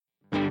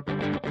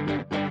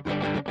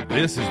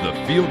This is the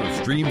Field of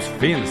Streams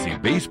Fantasy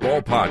Baseball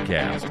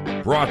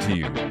Podcast, brought to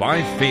you by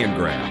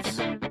Fangraphs.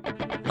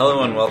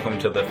 Hello and welcome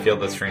to the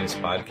Field of Streams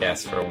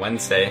Podcast for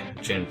Wednesday,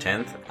 June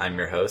 10th. I'm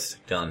your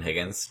host, Dylan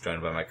Higgins,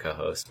 joined by my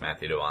co-host,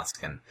 Matthew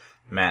DeWaskin.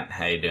 Matt,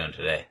 how you doing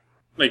today?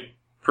 Like,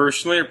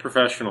 personally or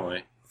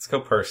professionally? Let's go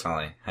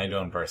personally. How you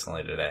doing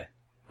personally today?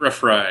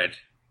 Rough ride.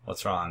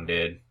 What's wrong,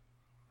 dude?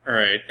 All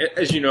right.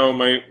 As you know,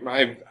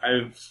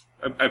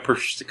 I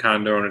purchased a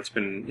condo and it's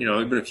been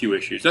a few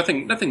issues.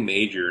 Nothing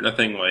major.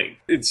 Nothing like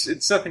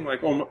it's nothing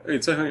like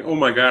oh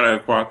my god,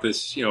 I've bought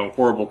this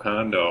horrible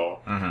condo.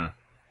 Mm-hmm.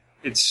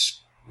 It's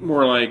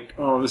more like,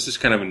 oh, this is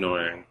kind of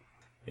annoying.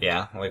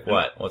 Yeah, like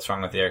what? What's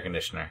wrong with the air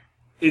conditioner?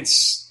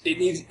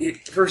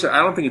 First, I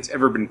don't think it's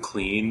ever been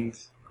cleaned.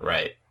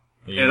 Right.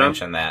 You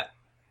mentioned that.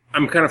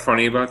 I'm kind of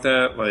funny about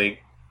that,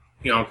 like,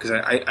 because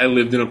I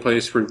lived in a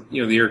place where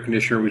the air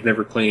conditioner was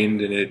never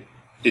cleaned, and it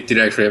did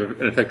actually have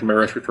an effect on my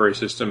respiratory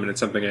system, and it's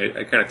something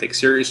I kind of take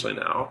seriously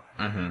now.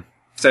 Mm-hmm.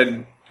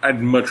 Because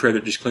I'd much rather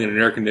just clean an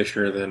air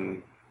conditioner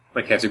than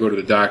like have to go to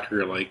the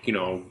doctor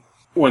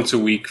once a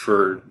week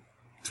for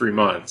 3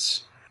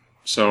 months.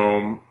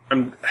 So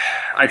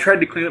I tried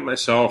to clean it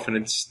myself, and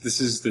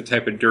this is the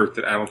type of dirt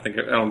that I don't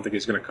think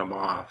is going to come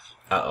off.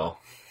 Uh-oh.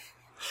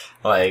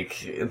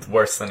 Like, it's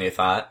worse than you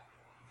thought?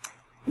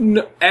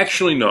 No,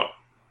 actually, no.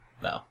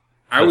 No.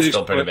 I was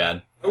still pretty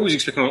bad. I was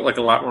expecting like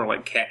a lot more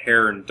like cat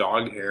hair and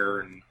dog hair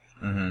and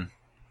mm-hmm.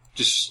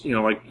 just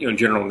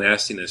general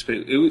nastiness. But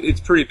it's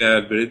pretty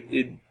bad. But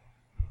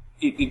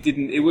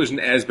it wasn't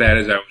as bad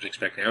as I was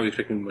expecting. I was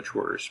expecting much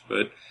worse.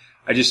 But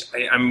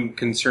I'm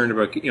concerned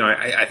about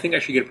I think I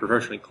should get it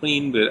professionally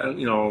cleaned. But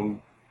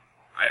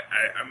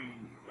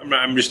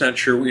I'm just not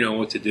sure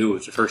what to do.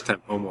 It's a first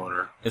time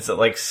homeowner. Is it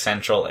like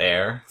central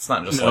air? It's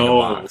not just like a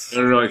box.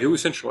 No. If it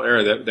was central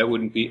air, that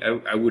wouldn't be.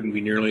 I wouldn't be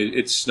nearly.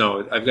 It's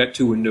no. I've got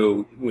 2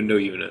 window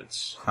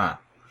units. Huh.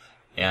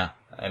 Yeah,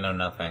 I know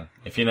nothing.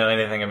 If you know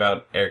anything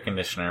about air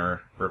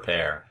conditioner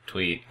repair,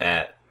 tweet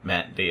at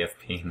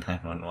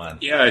MattDFP911.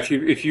 Yeah, if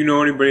you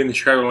know anybody in the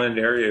Chicagoland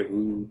area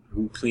who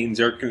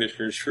cleans air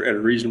conditioners at a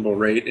reasonable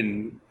rate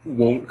and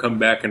won't come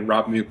back and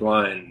rob me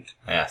blind.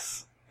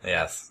 Yes.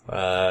 Yeah.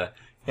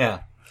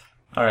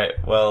 All right,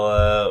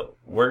 well,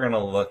 we're going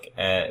to look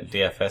at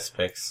DFS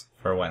picks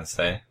for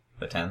Wednesday,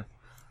 the 10th.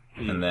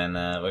 Mm-hmm. And then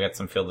we got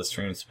some Field of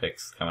Streams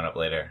picks coming up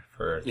later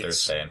for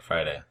Thursday and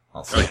Friday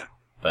also. Oh, yeah.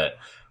 But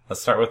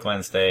let's start with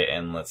Wednesday,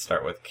 and let's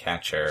start with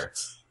catcher.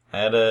 I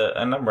had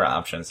a number of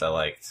options I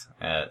liked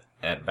at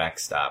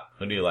backstop.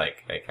 Who do you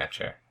like at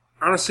catcher?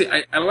 Honestly,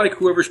 I like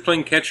whoever's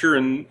playing catcher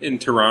in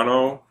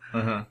Toronto.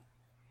 Mm-hmm.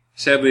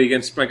 Sadly,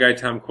 against my guy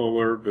Tom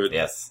Kohler, but...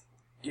 Yes.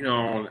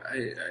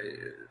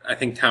 I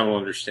think Tom will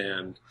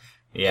understand.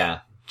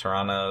 Yeah,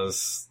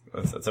 Toronto's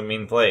it's a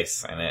mean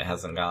place, and it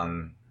hasn't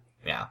gone.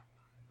 Yeah,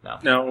 no.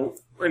 Now,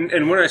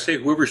 and when I say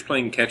whoever's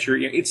playing catcher,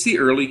 it's the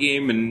early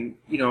game, and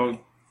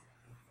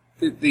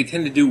they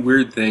tend to do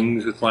weird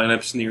things with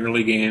lineups in the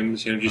early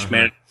games. Just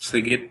manage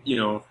to get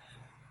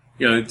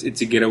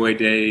it's a getaway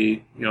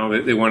day.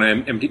 They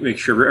want to make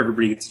sure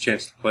everybody gets a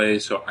chance to play.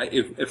 So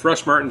if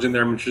Russ Martin's in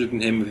there, I'm interested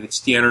in him. If it's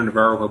Deanna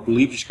Navarro, who I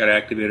believe just got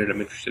activated,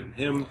 I'm interested in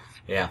him.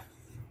 Yeah.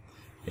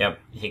 Yep,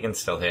 he can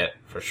still hit,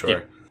 for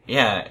sure.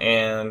 Yeah,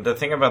 and the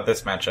thing about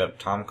this matchup,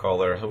 Tom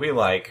Kohler, who we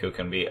like, who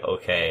can be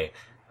okay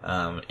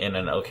in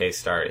an okay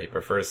start. He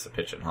prefers to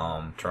pitch at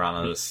home.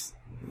 Toronto's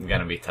going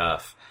to be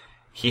tough.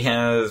 He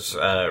has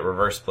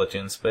reverse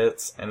platoon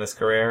splits in his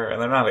career, and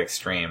they're not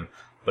extreme,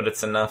 but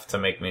it's enough to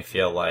make me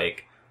feel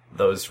like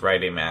those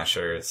righty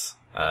mashers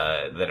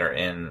that are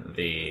in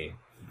the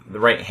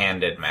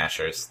right-handed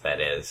mashers,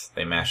 that is,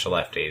 they mash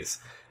lefties,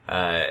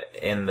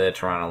 in the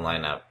Toronto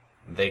lineup.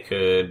 They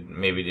could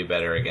maybe do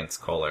better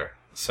against Kohler.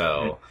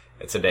 So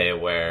it's a day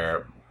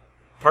where,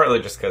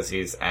 partly just because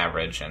he's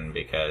average and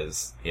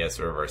because he has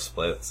reverse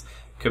splits,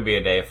 could be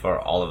a day for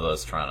all of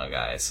those Toronto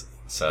guys.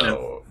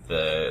 So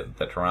the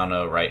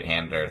Toronto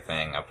right-hander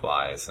thing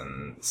applies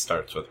and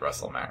starts with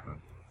Russell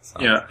Martin. So.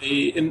 Yeah,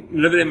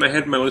 another name I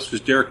had in my list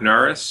was Derek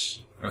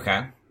Norris.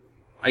 Okay.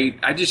 I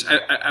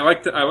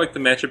like the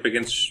matchup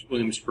against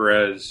Williams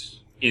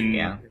Perez in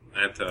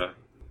Atlanta.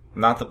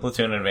 Not the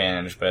platoon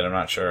advantage, but I'm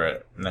not sure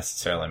it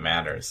necessarily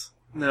matters.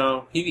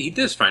 No, he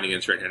does fine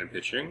against right-handed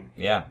pitching.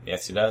 Yeah,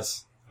 yes he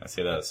does.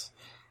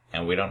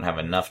 And we don't have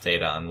enough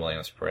data on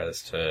Williams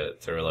Perez to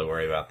really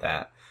worry about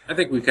that. I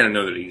think we kind of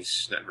know that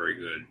he's not very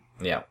good.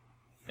 Yeah.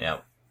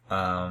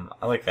 I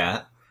like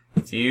that.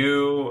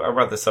 I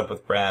brought this up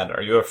with Brad.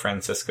 Are you a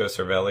Francisco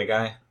Cervelli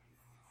guy?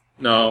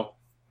 No.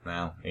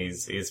 No,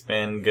 he's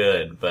been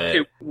good, but...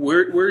 Okay,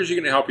 where is he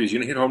going to help you? Is he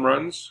going to hit home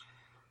runs?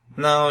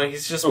 No,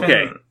 he's just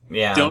been...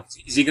 Yeah.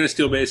 Is he going to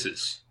steal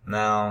bases?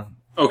 No.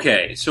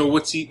 Okay, so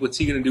what's he going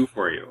to do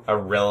for you? A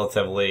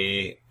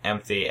relatively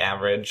empty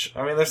average.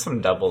 I mean, there's some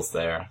doubles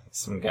there,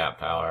 some gap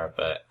power,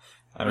 but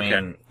I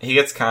mean, he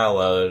gets Kyle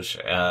Loge,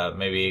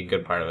 maybe a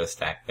good part of his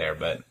stack there,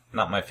 but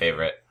not my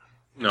favorite.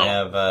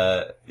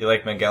 No. You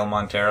like Miguel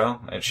Montero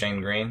at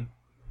Shane Green?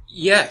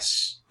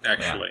 Yes,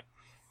 actually.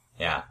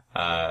 Yeah.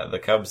 The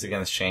Cubs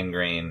against Shane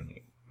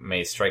Green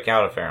may strike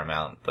out a fair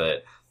amount,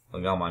 but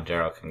Miguel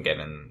Montero can get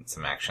in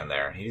some action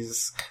there.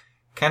 He's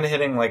kind of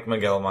hitting like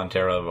Miguel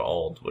Montero of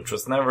old, which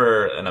was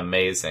never an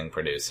amazing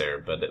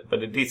producer, but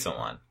a decent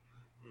one.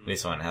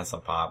 Decent one, has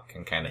some pop,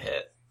 can kind of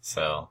hit.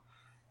 So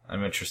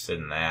I'm interested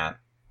in that.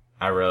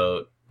 I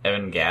wrote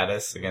Evan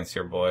Gattis against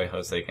your boy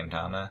Jose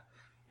Quintana.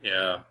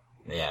 Yeah.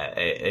 Yeah,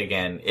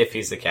 again, if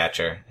he's the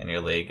catcher in your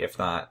league. If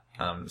not,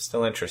 I'm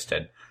still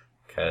interested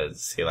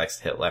because he likes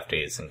to hit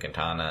lefties, and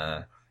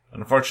Quintana,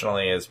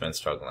 unfortunately, has been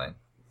struggling.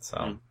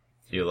 So,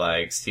 do you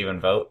like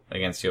Steven Vogt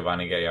against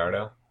Giovanni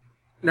Gallardo?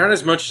 Not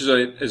as much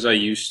as I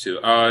used to.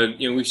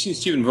 We've seen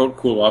Steven Vogt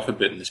cool off a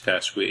bit in this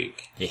past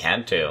week. He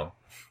had to.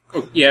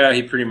 Oh, yeah,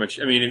 he pretty much.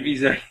 I mean, if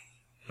he's not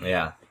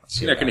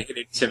going to hit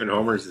 87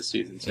 homers this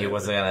season. So. He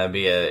wasn't going to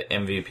be an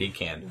MVP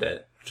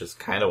candidate, which is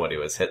kind of what he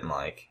was hitting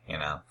like,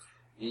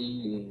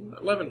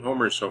 11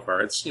 homers so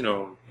far. It's,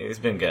 He's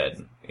been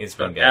good. He's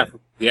been good. Half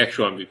the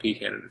actual MVP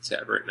candidates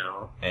have right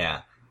now.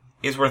 Yeah.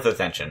 He's worth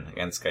attention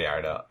against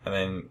Gallardo. And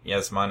then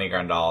Yasmani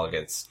Grandal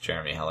gets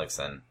Jeremy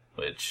Hellickson,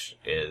 which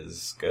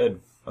is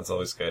good. That's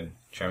always good.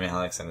 Jeremy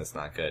Hellickson is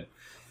not good.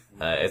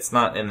 It's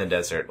not in the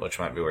desert, which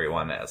might be where you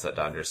want it as at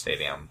Dodger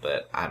Stadium,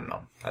 but I don't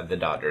know. The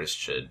Dodgers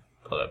should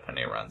put up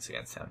plenty of runs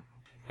against him.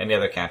 Any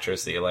other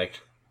catchers that you liked?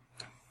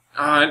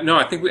 No,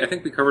 I think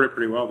we covered it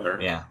pretty well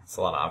there. Yeah, it's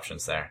a lot of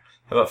options there.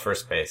 How about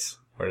first base?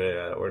 Where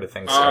do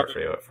things start for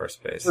you at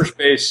first base? First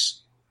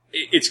base,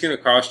 it's going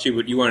to cost you,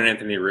 but you want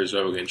Anthony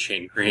Rizzo against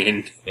Shane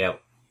Green.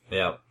 Yep.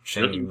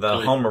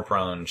 The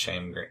homer-prone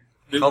Shane Green.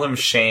 Call him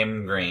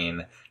Shame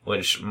Green,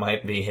 which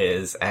might be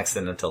his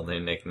accidental new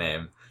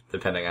nickname,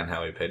 depending on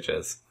how he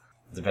pitches.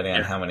 Depending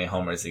on how many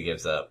homers he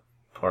gives up.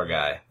 Poor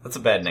guy. That's a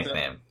bad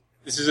nickname.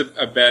 This is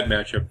a bad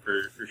matchup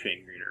for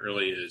Shane Green. It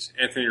really is.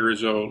 Anthony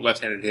Rizzo,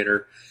 left-handed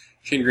hitter.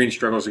 Shane Green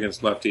struggles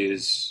against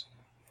lefties,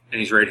 and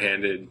he's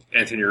right-handed.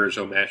 Anthony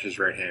Rizzo matches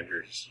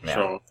right-handers. Yeah.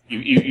 So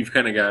you've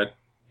kind of got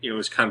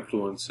this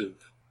confluence of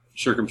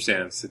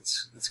circumstance.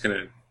 It's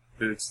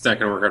not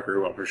gonna work out very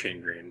well for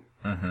Shane Green.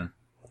 Mm-hmm.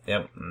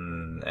 Yep,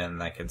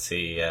 and I could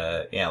see,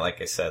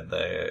 like I said,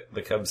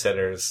 the Cubs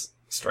hitters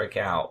strike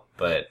out,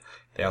 but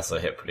they also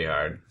hit pretty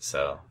hard,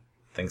 so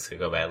things could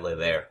go badly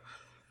there.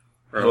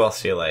 Right. Who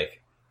else do you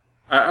like?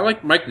 I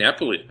like Mike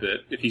Napoli a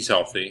bit, if he's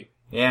healthy.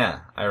 Yeah,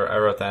 I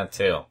wrote that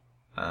too.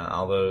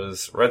 All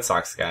those Red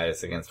Sox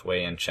guys against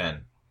Wei and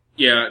Chen.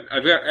 Yeah,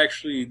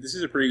 this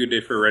is a pretty good day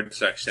for a Red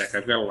Sox stack.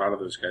 I've got a lot of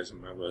those guys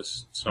on my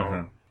list. So.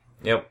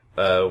 Mm-hmm.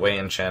 Yep, Wei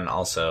and Chen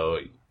also,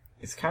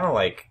 he's kind of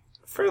like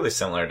fairly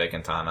similar to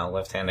Quintana,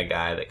 left-handed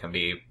guy that can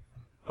be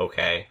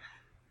okay,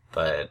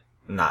 but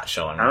not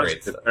showing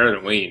great stuff. Better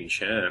than Wei and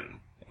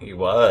Chen. He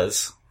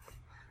was.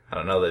 I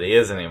don't know that he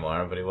is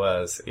anymore, but he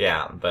was.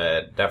 Yeah,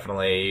 but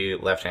definitely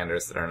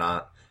left-handers that are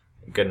not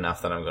good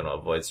enough that I'm going to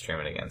avoid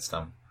streaming against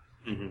them.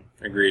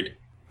 Mm-hmm. Agreed.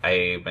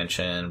 I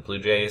mentioned Blue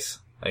Jays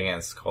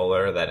against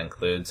Kohler. That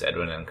includes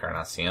Edwin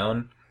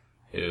Encarnacion,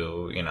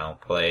 who,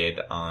 played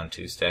on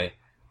Tuesday,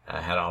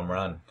 had a home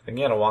run. I think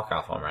he had a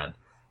walk-off home run.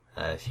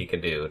 He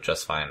could do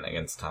just fine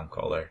against Tom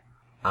Kohler.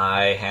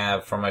 I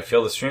have, for my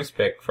Field of Streams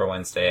pick for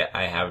Wednesday,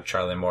 I have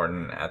Charlie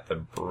Morton at the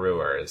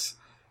Brewers.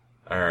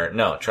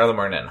 Charlie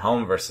Morton at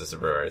home versus the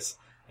Brewers.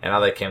 And I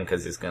like him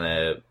because he's going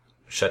to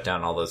shut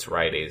down all those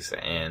righties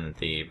in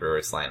the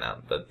Brewers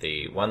lineup. But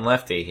the one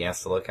lefty he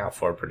has to look out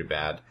for pretty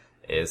bad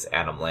is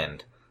Adam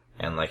Lind.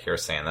 And like you were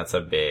saying, that's a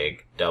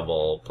big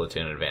double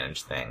platoon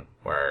advantage thing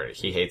where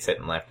he hates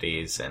hitting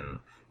lefties and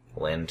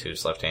Lind,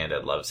 who's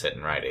left-handed, loves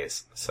hitting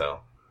righties. So,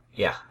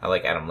 yeah, I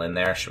like Adam Lind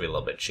there. Should be a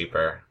little bit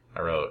cheaper.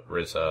 I wrote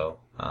Rizzo.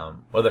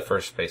 What other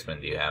first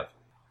baseman do you have?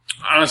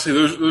 Honestly,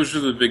 those are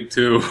the big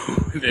two.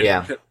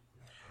 Yeah.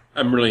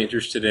 I'm really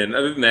interested in.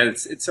 Other than that,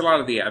 it's a lot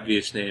of the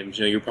obvious names.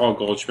 Your Paul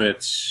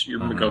Goldschmidts, your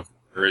Miguel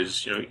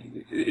Flores.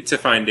 It's a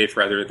fine day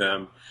for either of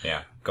them.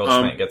 Yeah,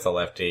 Goldschmidt gets a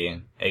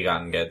lefty.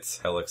 Egon gets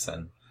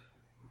Hellickson.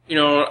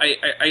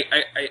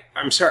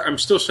 I'm sorry. I'm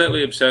still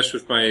slightly obsessed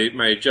with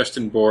my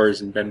Justin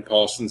Boers and Ben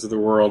Paulsons of the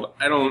world.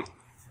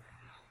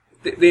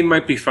 They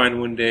might be fine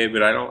one day,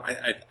 but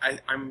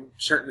I'm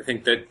starting to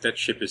think that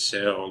ship has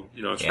sailed.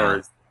 As far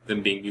as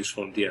them being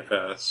useful in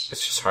DFS.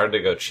 It's just hard to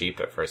go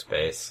cheap at first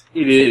base.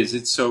 It is.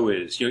 It so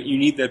is. You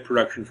need that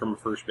production from a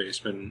first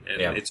baseman,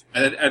 and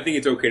I think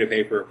it's okay to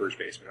pay for a first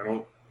baseman. I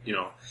don't.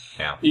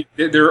 Yeah.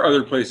 There are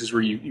other places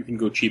where you can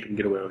go cheap and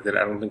get away with it.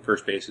 I don't think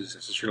first base is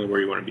necessarily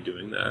where you want to be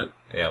doing that.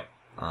 Yep.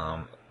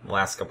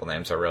 Last couple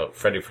names I wrote: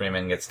 Freddie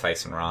Freeman gets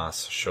Tyson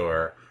Ross.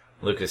 Sure.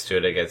 Lucas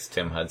Duda gets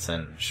Tim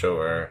Hudson.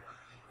 Sure.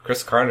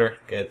 Chris Carter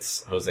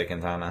gets Jose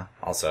Quintana.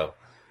 Also.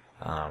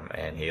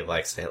 And he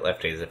likes to hit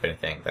lefties, if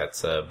anything.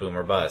 That's a boom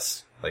or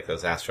bust, like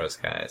those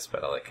Astros guys,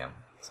 but I like him.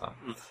 So,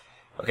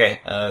 okay,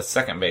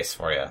 second base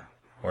for you.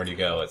 Where do you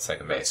go at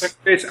second base?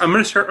 Second base,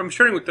 I'm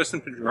starting with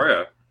Dustin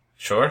Pedroia.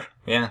 Sure,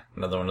 yeah,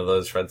 another one of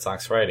those Red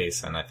Sox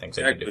righties, and I think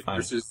they could do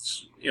fine.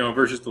 Versus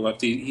the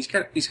lefty, he's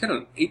got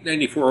an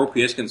 894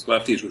 OPS against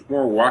lefties with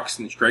more walks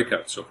than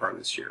strikeouts so far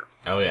this year.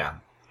 Oh yeah,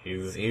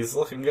 he's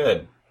looking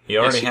good. He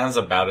already has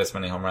about as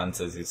many home runs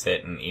as he's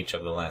hit in each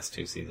of the last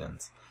two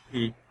seasons.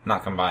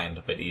 Not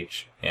combined, but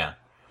each. Yeah.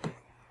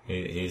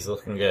 He's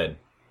looking good.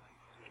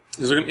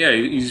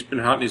 He's been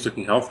hot and he's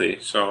looking healthy,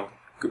 so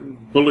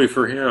bully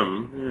for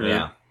him.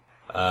 Yeah.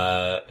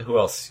 Who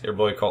else? Your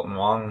boy Colton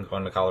Wong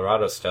going to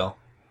Colorado still.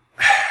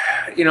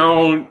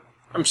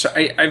 I'm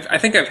sorry. I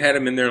think I've had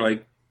him in there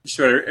like just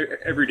about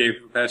every day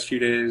for the past few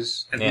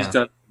days, and he's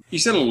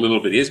done a little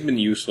bit. He hasn't been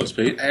useless,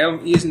 but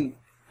he hasn't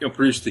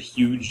produced the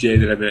huge day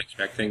that I've been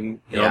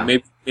expecting.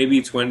 Maybe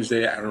it's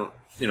Wednesday. I don't.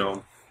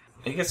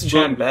 He gets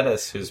Chad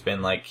Bettis, who's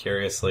been like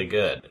curiously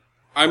good.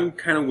 I'm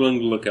kind of willing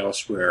to look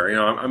elsewhere.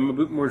 I'm a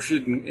bit more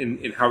interested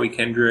in Howie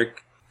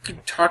Kendrick.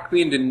 Could talk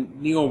me into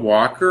Neil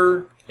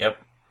Walker. Yep.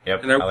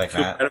 And I like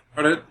feel that. bad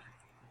about it.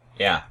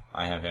 Yeah,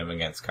 I have him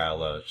against Kyle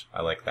Loge.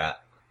 I like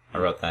that. I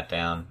wrote that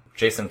down.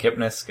 Jason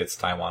Kipnis gets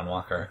Taijuan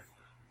Walker.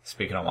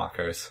 Speaking of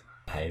walkers,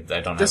 I don't have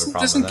a problem with that.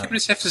 Doesn't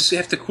Kipnis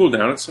have to cool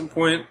down at some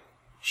point?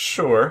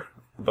 Sure,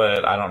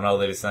 but I don't know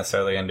that he's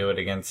necessarily going to do it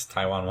against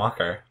Taijuan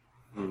Walker.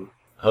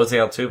 Jose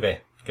Altuve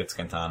gets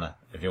Quintana.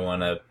 If you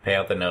want to pay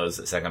out the nose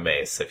at second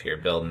base, if you're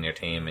building your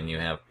team and you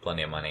have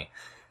plenty of money.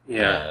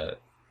 Yeah,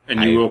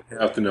 and you will pay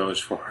out the nose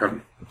for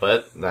him.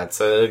 But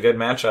that's a good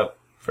matchup,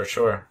 for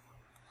sure.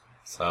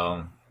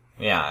 So,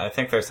 yeah, I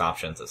think there's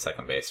options at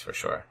second base, for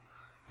sure.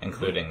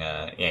 Including,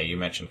 you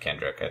mentioned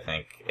Kendrick. I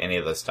think any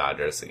of those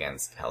Dodgers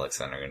against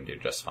Hellickson are going to do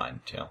just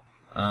fine, too.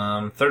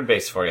 Third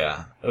base for you.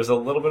 It was a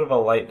little bit of a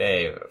light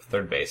day of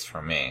third base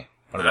for me.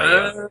 What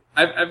about you?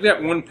 I've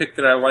got one pick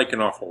that I like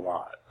an awful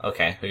lot.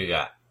 Okay, who you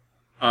got?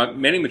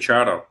 Manny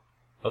Machado.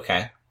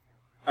 Okay.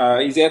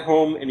 He's at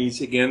home, and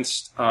he's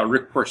against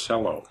Rick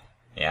Porcello.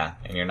 Yeah,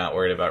 and you're not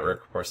worried about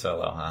Rick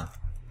Porcello, huh?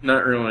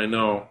 Not really,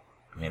 no.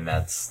 I mean,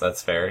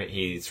 that's fair.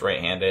 He's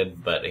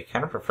right-handed, but he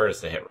kind of prefers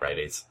to hit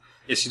righties.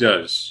 Yes, he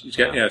does. He's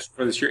got,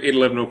 for this year,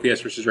 811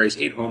 OPS versus righties,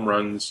 8 home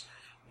runs.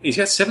 He's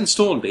got 7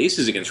 stolen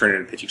bases against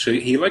right-handed pitching, so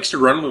he likes to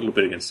run a little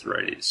bit against the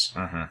righties.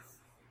 Mm-hmm.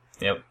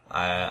 Yep,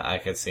 I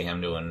could see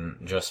him doing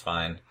just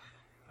fine.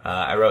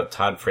 I wrote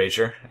Todd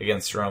Frazier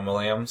against Jerome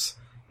Williams.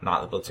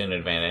 Not the platoon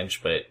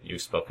advantage, but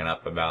you've spoken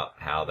up about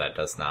how that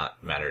does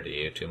not matter to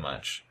you too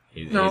much.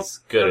 He's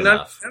good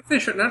enough. Not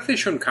if they've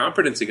shown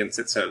competence against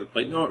that side of the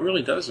plate. No, it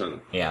really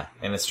doesn't. Yeah,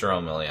 and it's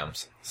Jerome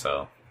Williams,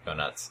 so go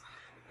nuts.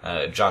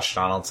 Josh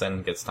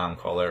Donaldson gets Tom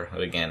Kohler,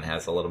 who again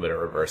has a little bit of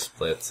reverse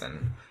splits,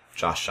 and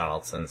Josh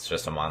Donaldson's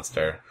just a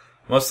monster.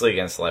 Mostly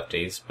against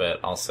lefties,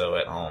 but also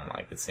at home.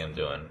 I could see him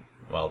doing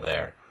well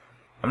there.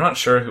 I'm not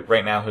sure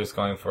right now who's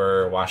going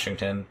for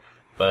Washington,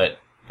 but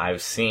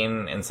I've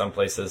seen in some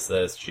places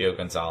that it's Gio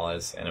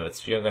Gonzalez, and if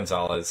it's Gio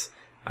Gonzalez,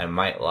 I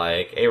might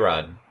like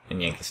A-Rod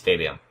in Yankee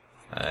Stadium.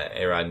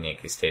 A-Rod in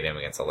Yankee Stadium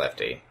against a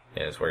lefty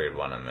is where you'd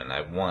want him, and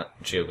I want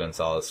Gio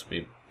Gonzalez to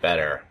be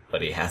better,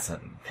 but he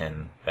hasn't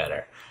been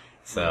better.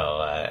 So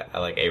I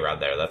like A-Rod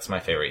there. That's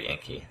my favorite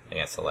Yankee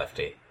against a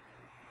lefty.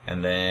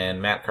 And then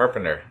Matt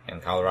Carpenter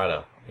in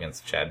Colorado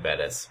against Chad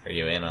Bettis. Are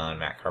you in on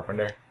Matt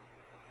Carpenter?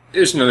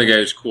 There's another guy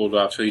who's cooled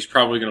off, so he's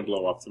probably going to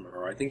blow up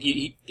tomorrow. I think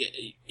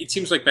it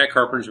seems like Matt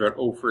Carpenter's about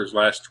 0 for his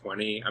last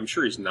 20. I'm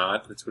sure he's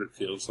not. That's what it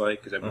feels like,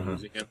 because I've been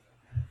losing him.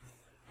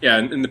 Yeah,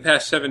 in the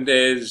past 7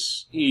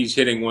 days, he's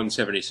hitting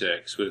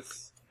 176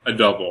 with a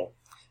double.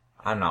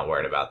 I'm not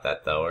worried about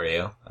that, though, are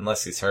you?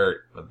 Unless he's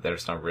hurt, but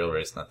there's no real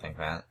reason to think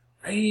that.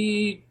 Didn't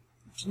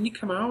he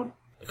come out?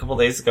 A couple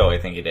days ago, I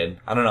think he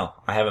did. I don't know.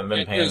 I haven't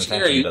been paying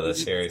attention to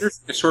this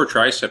series. A sore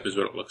tricep is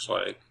what it looks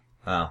like.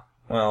 Oh.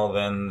 Well,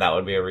 then that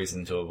would be a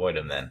reason to avoid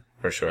him then,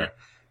 for sure. Yeah.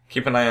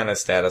 Keep an eye on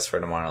his status for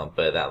tomorrow,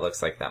 but that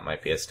looks like that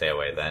might be a stay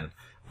away then.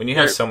 When you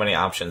have so many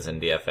options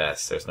in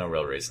DFS, there's no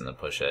real reason to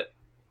push it.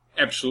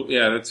 Absolutely,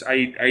 yeah. That's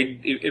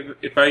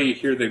if I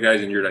hear the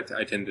guy's injured,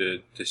 I tend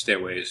to stay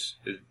away. It's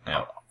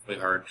awfully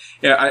hard.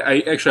 Yeah,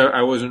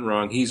 I wasn't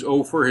wrong. He's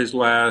 0 for his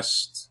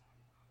last.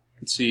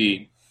 Let's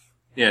see,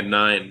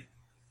 9.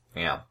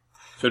 Yeah.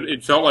 So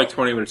it felt like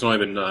 20, but it's only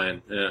been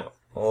 9. Yeah.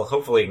 Well,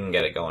 hopefully he can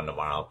get it going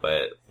tomorrow,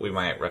 but we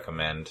might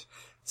recommend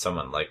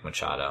someone like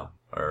Machado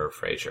or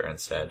Frazier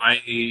instead.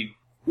 I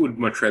would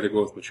much rather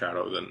go with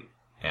Machado than...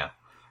 Yeah.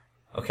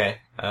 Okay.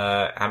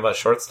 How about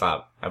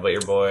shortstop? How about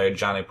your boy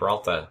Johnny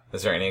Peralta?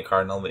 Is there any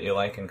Cardinal that you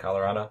like in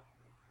Colorado?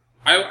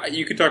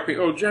 You could talk to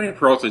me, Johnny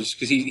Peralta, just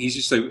because he's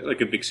just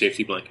like a big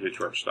safety blanket at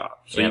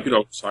shortstop. So you could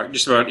always talk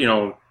just about,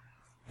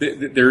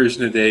 there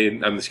isn't a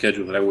day on the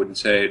schedule that I wouldn't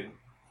say...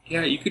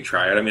 Yeah, you could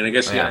try it. I mean, I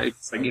guess,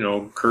 it's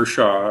like,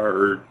 Kershaw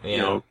or,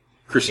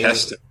 Chris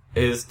Heston.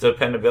 His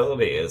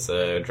dependability has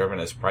driven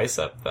his price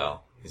up, though.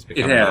 He's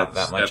become not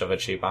that much of a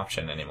cheap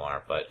option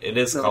anymore, but it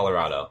is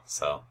Colorado,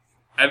 so.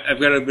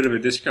 I've got a bit of a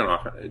discount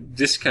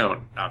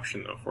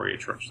option, though, for you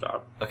at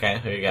shortstop. Okay,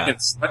 who you got?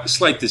 It's a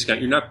slight discount.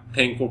 You're not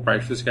paying full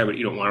price for this guy, but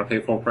you don't want to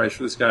pay full price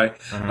for this guy.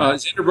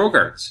 Xander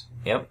Bogaerts.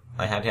 Yep,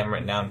 I had him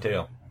written down,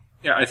 too.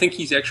 Yeah, I think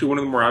he's actually one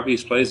of the more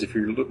obvious plays if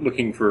you're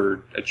looking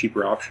for a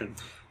cheaper option.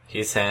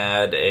 He's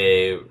had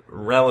a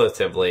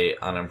relatively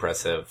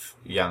unimpressive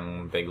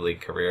young big league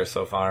career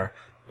so far,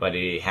 but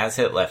he has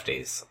hit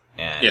lefties.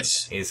 And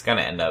he's going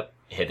to end up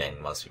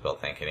hitting, most people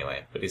think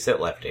anyway, but he's hit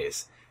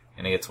lefties.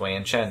 And he gets Wei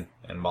Yin Chen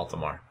in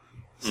Baltimore.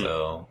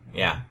 So,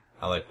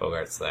 I like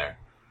Bogaerts there.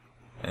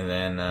 And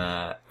then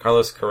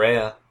Carlos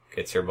Correa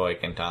gets your boy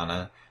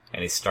Quintana,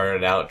 and he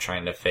started out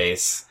trying to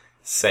face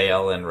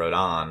Sale and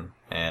Rodon,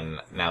 and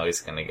now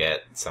he's going to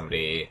get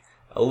somebody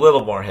a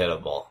little more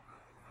hittable.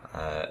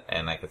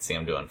 And I could see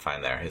him doing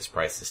fine there. His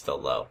price is still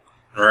low.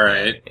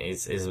 Right.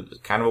 He's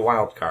kind of a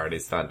wild card.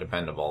 He's not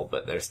dependable,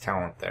 but there's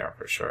talent there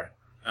for sure.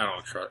 I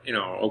don't trust.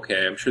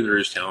 Okay, I'm sure there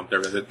is talent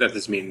there, but that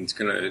doesn't mean it's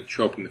going to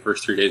show up in the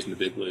first 3 days in the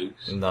big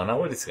leagues. Don't know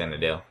what he's going to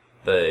do.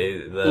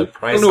 The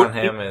price on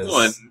him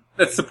is...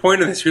 That's the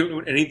point of this. We don't know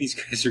what any of these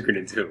guys are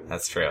going to do.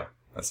 That's true.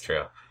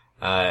 What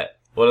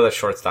other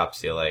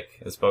shortstops do you like?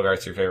 Is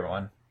Bogaerts your favorite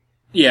one?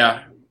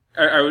 Yeah.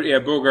 I would,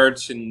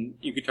 Bogaerts, and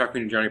you could talk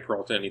me to Johnny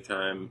Peralta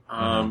anytime.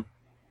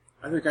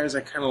 Other guys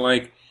I kind of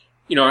like,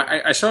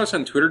 I saw this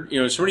on Twitter.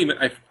 Somebody,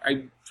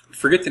 I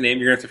forget the name.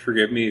 You're gonna have to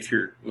forgive me if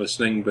you're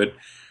listening, but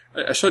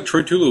I saw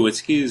Troy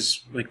Tulowitzki is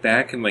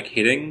back and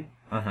hitting.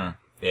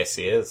 Yes,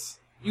 he is.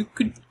 You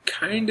could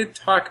kind of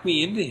talk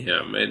me into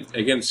him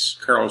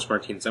against Carlos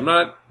Martinez. I'm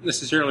not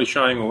necessarily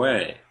shying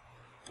away.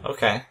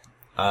 Okay,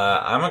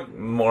 I'm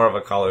more of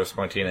a Carlos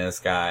Martinez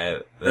guy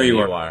than you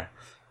are.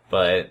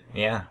 But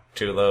yeah,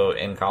 Tulo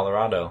in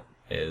Colorado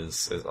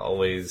is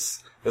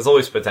always. There's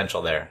always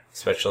potential there,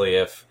 especially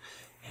if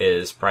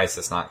his price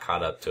is not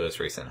caught up to his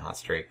recent hot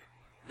streak.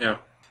 Yeah.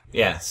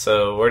 Yeah,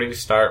 so where do you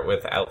start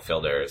with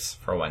outfielders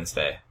for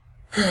Wednesday?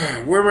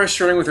 Where am I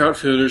starting with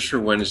outfielders for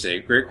Wednesday?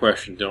 Great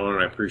question, Dylan,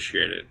 and I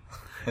appreciate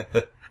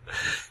it.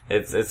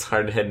 It's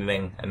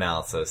hard-hitting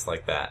analysis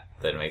like that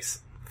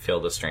makes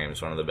Field of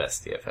Streams one of the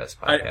best DFS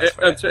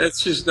podcasts.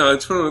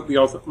 It's one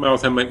of my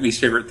all-time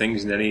least favorite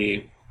things in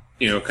any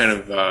kind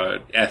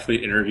of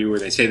athlete interview where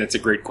they say that's a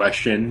great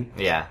question.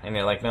 Yeah, and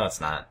you're like, no,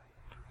 it's not.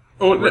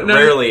 Oh,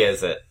 rarely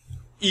is it.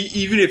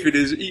 Even if it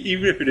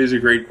is a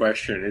great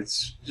question,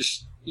 it's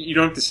just you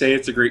don't have to say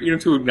it's a great. You don't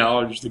have to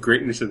acknowledge the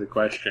greatness of the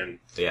question.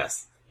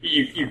 Yes,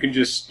 you can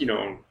just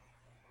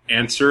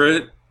answer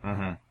it.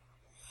 Mm-hmm.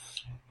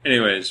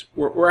 Anyways,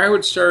 where I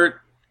would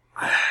start,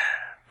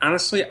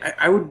 honestly,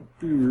 I would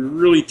be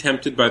really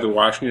tempted by the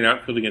Washington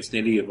outfield against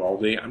Nate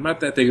Eovaldi. I'm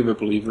not that big of a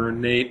believer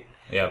in Nate.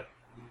 Yep.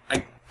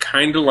 I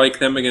kind of like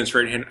them against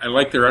right-hand. I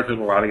like their outfield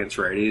a lot against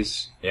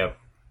righties. Yep.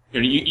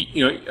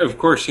 Of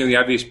course, the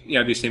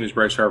obvious name is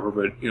Bryce Harper,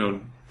 but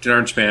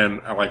Denard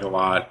Span I like a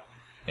lot.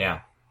 Yeah.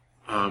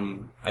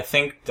 I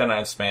think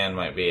Denard Span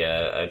might be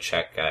a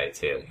check guy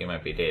too. He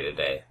might be day to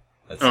day.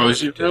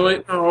 Is he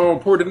really? Oh,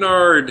 poor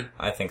Denard.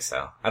 I think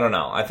so. I don't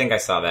know. I think I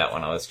saw that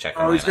when I was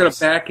checking. Oh, he's got a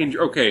back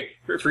injury. Okay,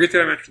 forget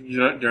that I mentioned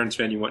Denard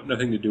Span. You want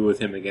nothing to do with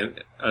him again.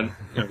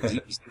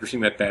 He's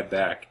nursing that bad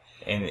back.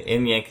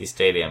 In Yankee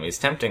Stadium, he's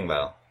tempting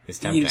though. He's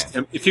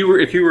tempting. If he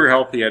were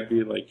healthy, I'd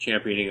be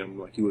championing him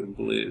like you wouldn't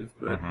believe.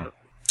 But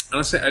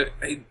honestly,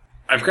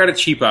 I've got a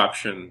cheap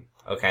option.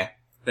 Okay.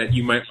 That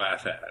you might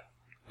laugh at.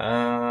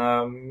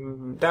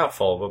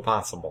 Doubtful, but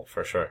possible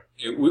for sure.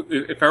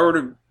 If I were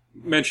to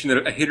mention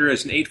that a hitter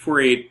has an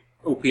 8.48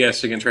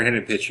 OPS against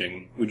right-handed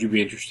pitching, would you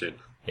be interested?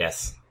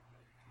 Yes.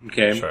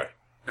 Okay. Sure.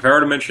 If I were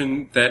to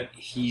mention that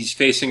he's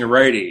facing a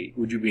righty,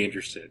 would you be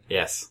interested?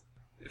 Yes.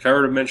 If I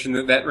were to mention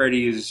that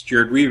righty is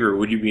Jared Weaver,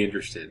 would you be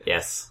interested?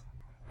 Yes.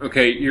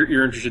 Okay,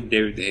 you're interested in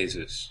David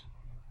DeJesus.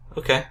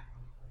 Okay.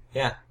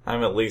 Yeah,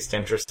 I'm at least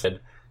interested.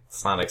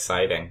 It's not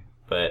exciting,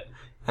 but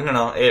I don't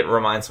know. It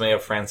reminds me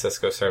of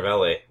Francisco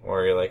Cervelli,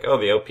 where you're like, oh,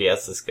 the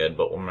OPS is good,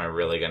 but what am I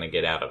really going to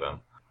get out of him?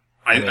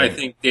 I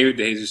think David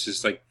DeJesus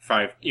is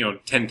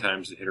 10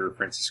 times the hitter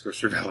Francisco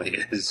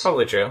Cervelli is.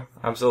 Probably true.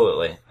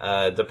 Absolutely.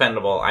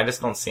 Dependable. I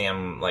just don't see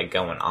him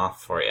going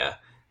off for you.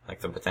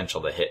 The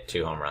potential to hit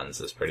 2 home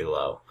runs is pretty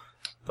low.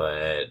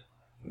 But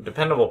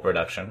dependable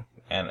production.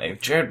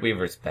 And Jared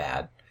Weaver's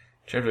bad.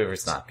 Jared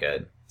Weaver's not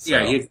good. So.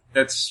 Yeah,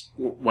 that's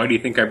why do you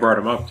think I brought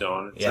him up,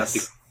 Dylan? It's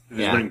yes. not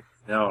his winning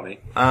personality.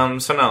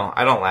 So no,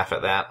 I don't laugh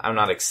at that. I'm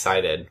not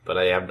excited, but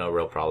I have no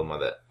real problem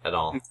with it at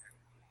all.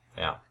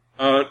 Yeah.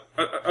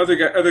 Other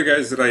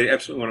guys that I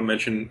absolutely want to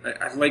mention,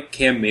 I like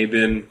Cam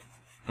Maybin.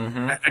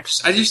 Mm-hmm.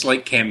 I just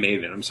like Cam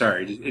Maybin. I'm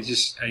sorry.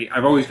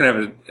 I've always kind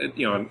of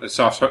have a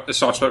soft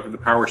spot for the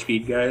power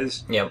speed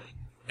guys. Yep.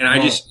 And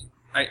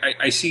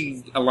I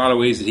see a lot of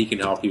ways that he can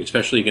help you,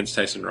 especially against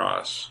Tyson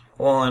Ross.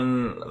 Well,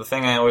 and the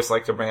thing I always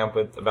like to bring up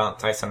about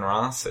Tyson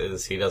Ross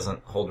is he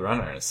doesn't hold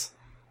runners.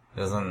 He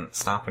doesn't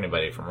stop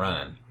anybody from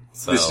running.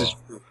 So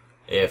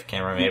if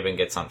Cameron Maybin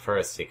gets on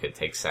first, he could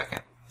take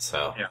second.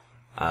 So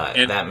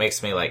that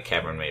makes me like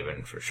Cameron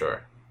Maybin for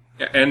sure.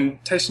 Yeah,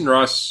 and Tyson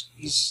Ross,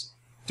 he's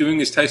doing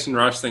his Tyson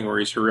Ross thing where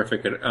he's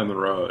horrific on the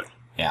road.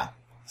 Yeah.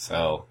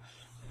 So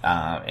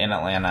in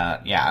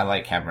Atlanta, I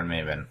like Cameron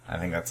Maybin. I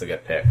think that's a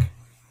good pick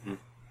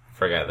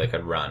for a guy that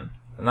could run.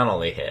 Not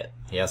only hit,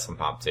 he has some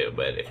pop too,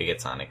 but if he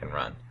gets on, he can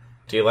run.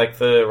 Do you like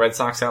the Red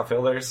Sox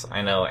outfielders?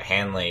 I know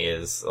Hanley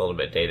is a little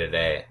bit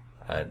day-to-day,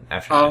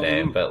 after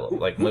today, but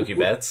like Mookie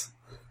Betts?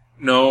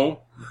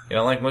 No. You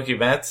don't like Mookie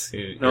Betts?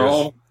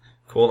 No.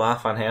 Cooled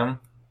off on him?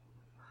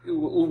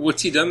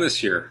 What's he done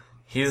this year?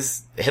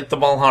 He's hit the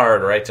ball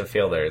hard right to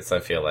fielders, I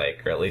feel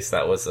like, or at least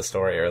that was the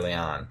story early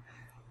on.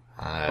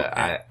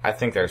 I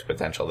think there's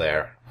potential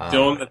there.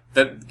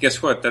 Dylan,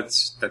 guess what?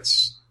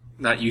 That's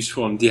not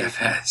useful in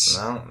DFS.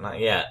 No, not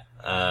yet.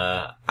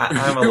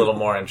 I'm a little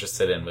more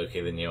interested in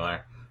Mookie than you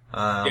are.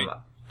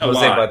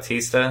 Jose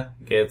Bautista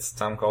gets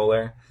Tom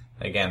Kohler.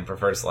 Again,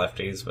 prefers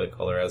lefties, but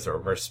Kohler has a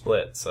reverse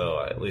split, so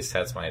at least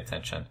has my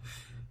attention.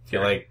 Do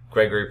you like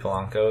Gregory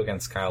Polanco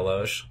against Kyle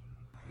Loesch?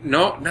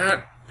 No,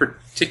 not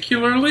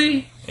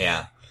particularly.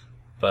 Yeah.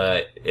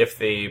 But if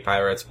the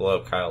Pirates blow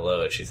up Kyle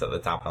Loesch, he's at the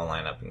top of the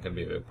lineup and could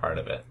be a big part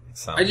of it.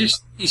 So you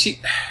see,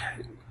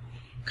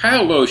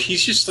 Kyle Loesch,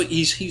 he's just like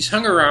he's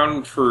hung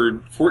around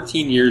for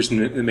 14 years in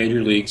the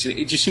major leagues.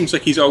 It just seems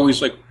like he's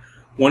always like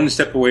one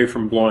step away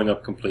from blowing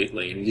up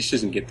completely, and he just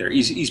doesn't get there.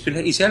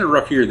 He's had a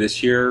rough year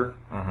this year,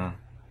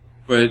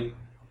 but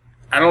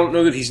I don't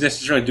know that he's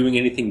necessarily doing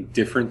anything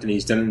different than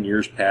he's done in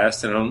years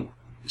past, and I don't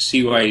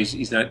see why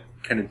he's not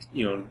kind of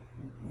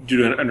due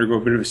to undergo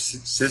a bit of a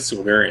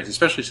statistical variance,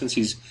 especially since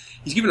he's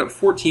given up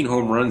 14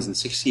 home runs in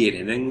 68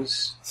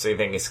 innings. So you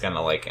think he's going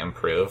to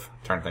improve,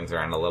 turn things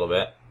around a little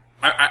bit?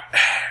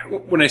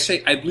 When I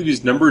say I believe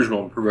his numbers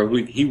will improve, I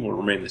believe he will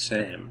remain the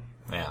same.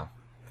 Yeah.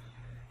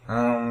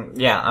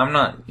 Yeah, I'm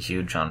not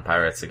huge on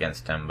Pirates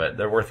against him, but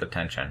they're worth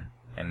attention,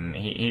 and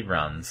he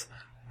runs.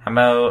 How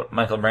about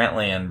Michael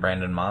Brantley and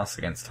Brandon Moss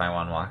against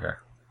Taijuan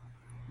Walker?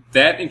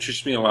 That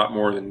interests me a lot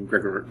more than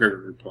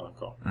Gregory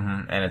Polanco.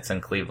 And it's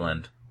in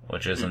Cleveland,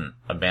 which isn't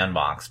a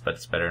bandbox, but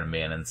it's better than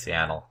being in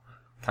Seattle.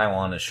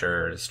 Taijuan is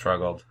sure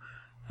struggled.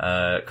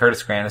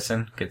 Curtis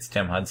Granderson gets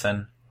Tim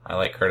Hudson. I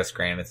like Curtis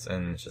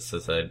Granderson just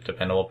as a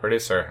dependable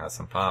producer. Has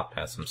some pop,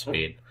 has some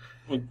speed.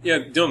 Well, yeah,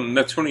 Dylan,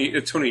 that's one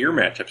of your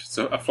matchups. It's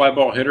a fly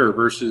ball hitter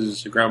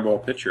versus a ground ball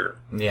pitcher.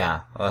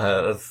 Yeah,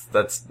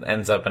 that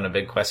ends up in a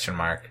big question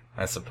mark,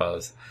 I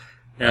suppose.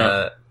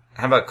 Yeah.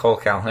 How about Cole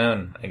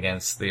Calhoun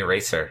against the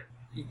Eraser?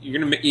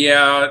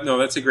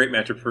 That's a great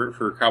matchup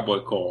for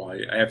Cowboy Cole.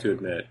 I have to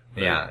admit.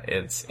 Yeah,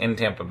 it's in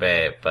Tampa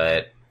Bay,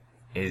 but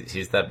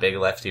he's that big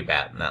lefty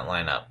bat in that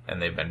lineup,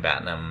 and they've been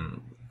batting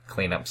him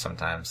cleanup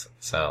sometimes.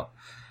 So,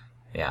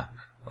 yeah,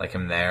 like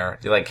him there.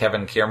 Do you like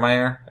Kevin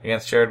Kiermaier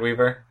against Jared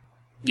Weaver?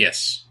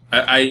 Yes,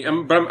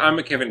 I'm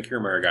a Kevin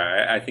Kiermaier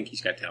guy. I think he's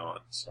got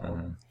talent.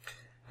 So.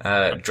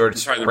 George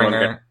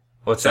Springer.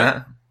 What's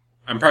that?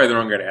 I'm probably the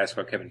wrong guy to ask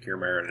about Kevin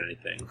Kiermaier on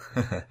anything.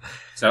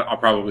 So I'll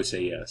probably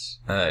say yes.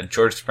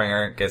 George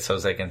Springer gets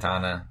Jose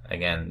Quintana.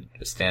 Again,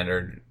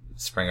 standard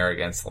Springer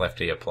against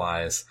lefty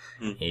applies.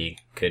 He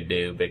could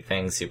do big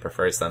things. He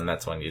prefers them.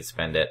 That's when you'd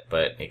spend it,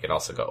 but he could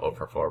also go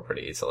 0-4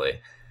 pretty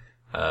easily.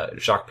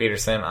 Jacques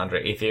Peterson,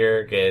 Andre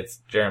Ethier gets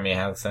Jeremy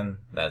Hellickson.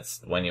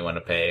 That's when you want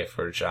to pay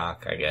for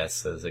Jacques, I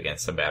guess, is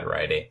against a bad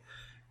righty.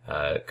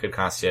 Could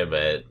cost you,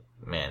 but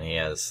man, he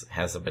has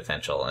the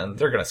potential, and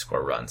they're going to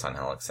score runs on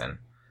Hellickson.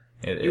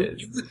 You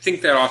would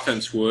think that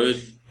offense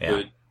would. Yeah,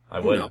 but, I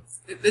would.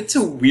 It's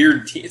a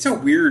weird team. It's a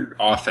weird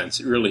offense.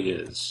 It really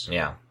is.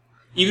 Yeah.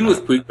 Even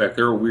with Puigbeck,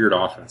 they're a weird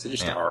offense. They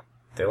just are.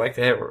 They like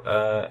to hit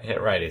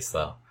righties,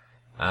 though.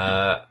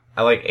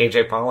 I like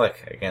A.J.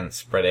 Pollock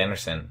against Brett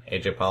Anderson.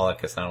 A.J. Pollock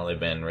has not only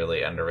been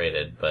really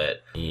underrated,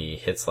 but he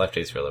hits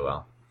lefties really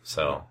well.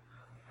 So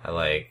I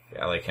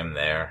like him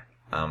there.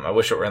 I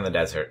wish it were in the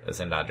desert. It's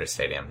in Dodger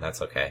Stadium.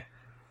 That's okay.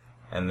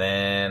 And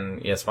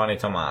then Yasmani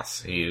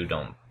Tomas, who you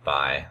don't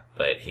buy,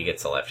 but he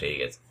gets a lefty. He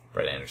gets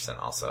Brett Anderson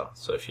also.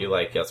 So if you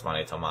like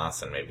Yasmani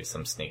Tomas and maybe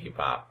some sneaky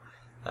pop,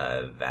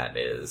 that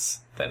is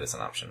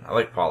an option. I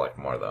like Pollock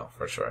more, though,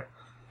 for sure.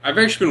 I've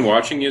actually been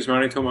watching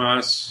Yasmani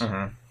Tomas,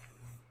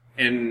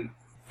 and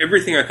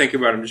everything I think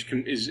about him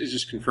is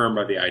just confirmed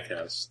by the eye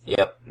test.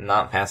 Yep,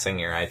 not passing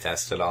your eye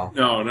test at all.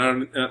 No,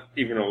 not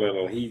even a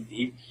little.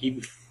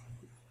 He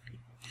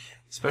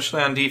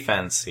especially on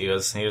defense, he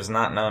was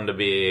not known to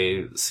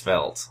be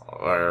svelte,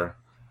 or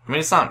I mean,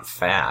 he's not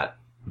fat,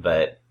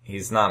 but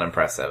he's not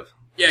impressive.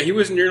 Yeah, he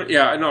wasn't nearly.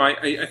 Yeah, no,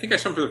 I think I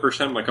saw him for the first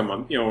time like a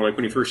month. Like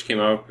when he first came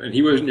up, and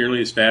he wasn't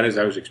nearly as fat as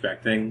I was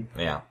expecting.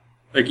 Yeah.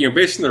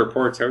 Based on the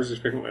reports, I was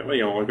expecting like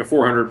a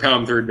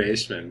 400-pound third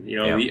baseman.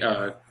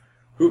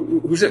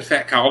 Who's that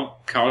fat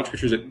college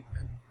pitcher? Is it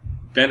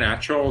Ben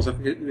Atchell? Is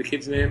that the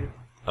kid's name?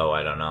 Oh,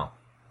 I don't know.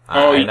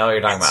 I know what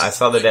you're talking about. I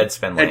saw the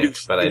Deadspin link,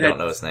 but I don't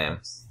know his name.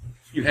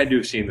 You had to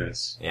have seen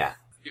this. Yeah.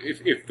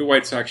 If the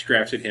White Sox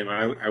drafted him,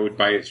 I would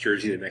buy his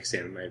jersey the next day.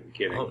 I'm not even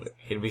kidding. Oh,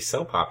 he'd be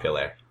so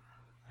popular.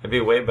 It'd be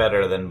way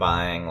better than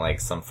buying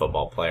some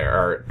football player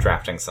or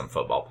drafting some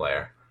football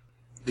player.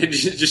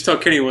 Just tell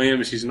Kenny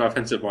Williams he's an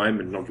offensive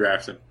lineman and I'll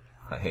draft him.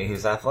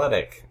 He's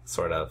athletic,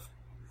 sort of.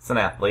 He's an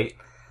athlete.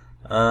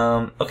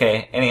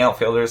 Okay, any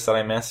outfielders that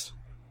I missed?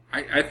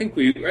 I think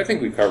we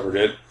covered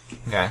it.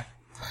 Okay.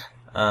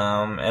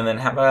 And then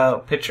how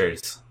about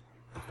pitchers?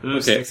 Who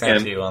sticks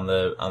out to you on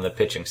the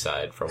pitching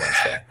side for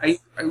Wednesday?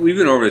 We've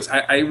been over this.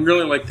 I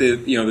really like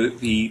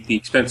the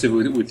expensive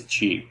with the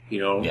cheap.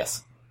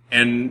 Yes.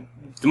 And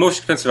the most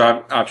expensive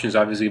option is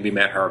obviously going to be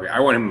Matt Harvey. I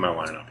want him in my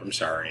lineup. I'm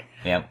sorry.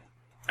 Yep.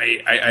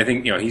 I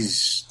think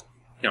he's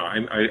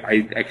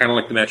I kind of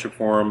like the matchup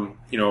for him.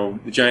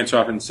 The Giants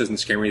offense doesn't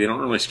scare me. They don't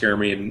really scare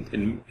me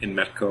in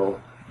Metco.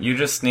 You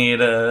just need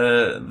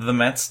the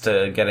Mets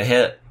to get a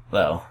hit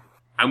though.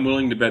 I'm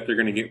willing to bet they're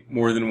going to get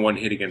more than one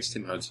hit against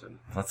Tim Hudson.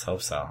 Let's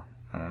hope so.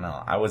 I don't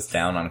know. I was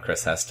down on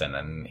Chris Heston,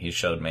 and he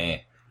showed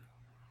me.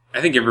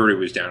 I think everybody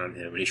was down on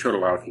him, and he showed a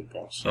lot of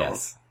people. So.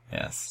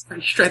 Yes.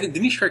 Didn't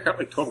he strike out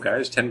like 12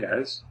 guys, 10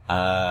 guys?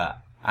 I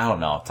don't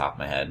know off the top of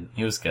my head.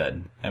 He was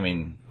good. I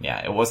mean,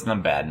 yeah, it wasn't a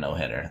bad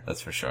no-hitter,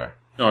 that's for sure.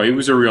 No, he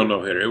was a real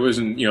no-hitter. It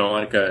wasn't,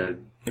 like a...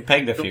 He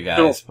pegged a few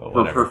guys, but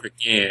whatever. Perfect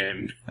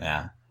game.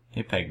 Yeah,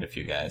 he pegged a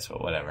few guys,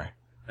 but whatever.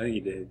 I think he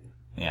did.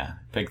 Yeah,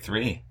 pegged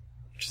 3,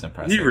 which is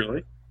impressive. Did he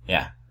really?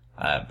 Yeah,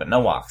 but no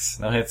walks.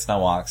 No hits, no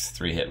walks,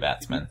 3-hit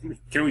batsmen.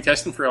 Can we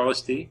test him for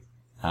LSD?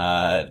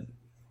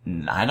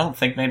 I don't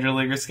think major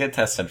leaguers get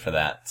tested for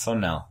that, so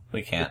no,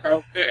 we can't.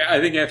 I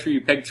think after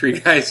you peg 3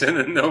 guys and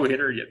a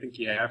no-hitter, I think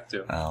you have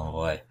to. Oh,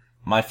 boy.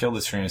 My Field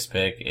of Streams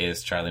pick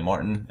is Charlie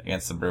Morton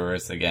against the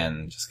Brewers,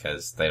 again, just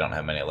because they don't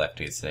have many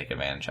lefties to take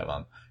advantage of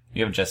them.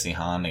 You have Jesse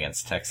Hahn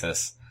against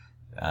Texas,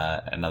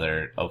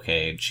 another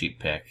okay, cheap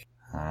pick.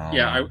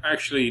 Yeah,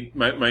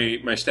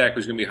 my stack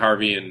was going to be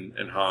Harvey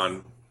and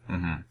Hahn.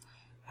 Mm-hmm.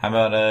 How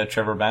about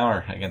Trevor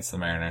Bauer against the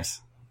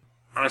Mariners?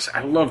 Honestly,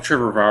 I love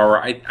Trevor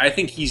Bauer. I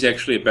think he's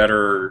actually a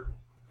better,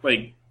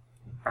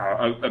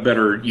 a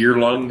better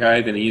year-long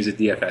guy than he is a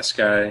DFS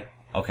guy.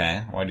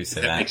 Okay, why do you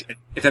say that?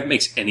 If that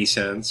makes any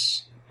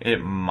sense. It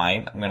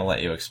might. I'm going to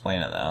let you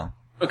explain it, though.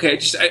 Okay,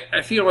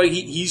 I feel like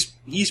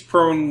he's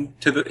prone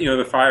to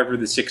the 5 or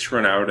the 6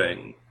 run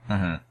outing.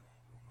 Mm-hmm.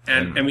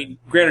 And, I mean,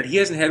 granted, he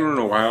hasn't had one in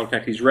a while. In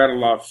fact, he's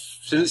rattled off,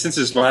 since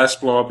his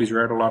last blow-up, he's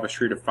rattled off a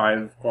streak of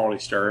 5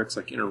 quality starts,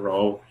 in a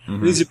row.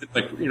 Mm-hmm. These have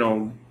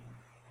been,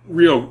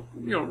 real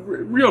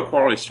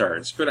quality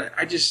starts. But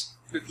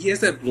he has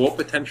that blow-up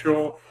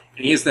potential,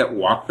 and he has that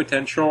walk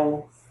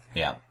potential.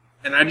 Yeah.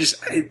 And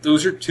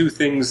those are 2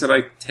 things that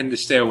I tend to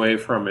stay away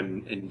from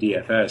in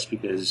DFS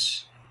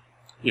because,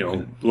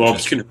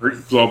 blow-ups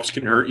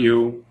can hurt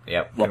you.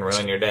 Yep, can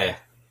ruin your day.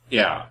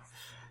 Yeah.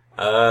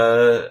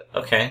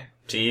 Okay.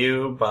 Do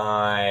you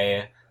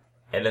buy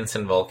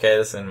Edinson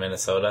Volquez in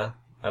Minnesota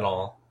at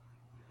all?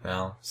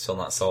 No? Still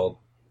not sold?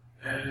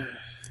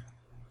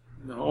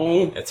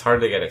 No. It's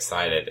hard to get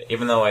excited.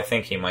 Even though I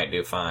think he might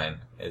do fine,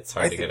 it's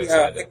hard to get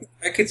excited.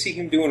 I could see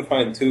him doing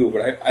fine too,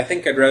 but I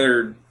think I'd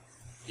rather...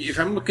 If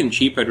I'm looking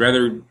cheap, I'd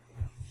rather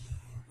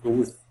go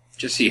with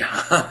Jesse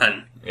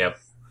Hahn. Yep.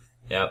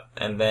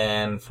 And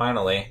then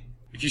finally...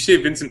 If you say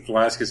Vincent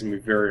Velasquez, I'm going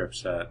to be very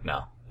upset.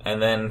 No.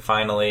 And then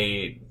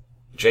finally...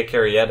 Jake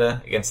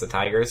Arrieta against the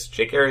Tigers.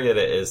 Jake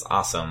Arrieta is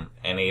awesome,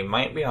 and he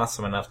might be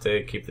awesome enough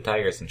to keep the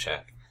Tigers in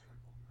check.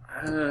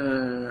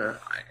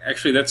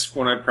 Actually, that's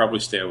one I'd probably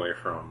stay away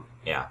from.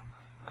 Yeah.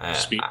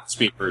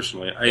 Speak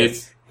personally.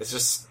 It's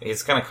just,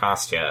 he's going to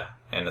cost you,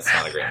 and it's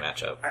not a great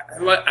matchup.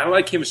 I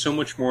like him so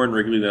much more in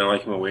Wrigley than I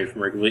like him away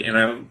from Wrigley, and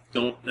I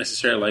don't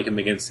necessarily like him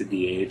against the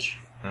DH.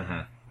 Mm-hmm.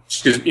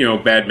 Just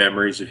because, bad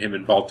memories of him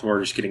in Baltimore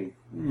just getting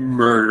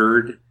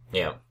murdered.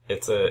 Yeah,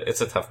 it's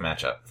a tough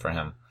matchup for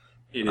him.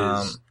 It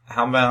is.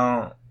 How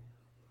about...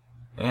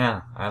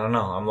 Yeah, I don't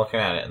know. I'm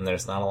looking at it, and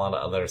there's not a lot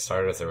of other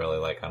starters I really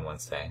like on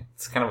Wednesday.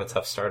 It's kind of a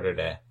tough starter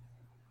day.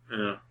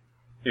 Yeah,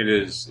 it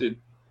is.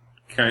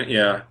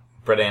 Yeah.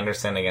 Brett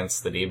Anderson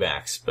against the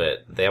D-backs,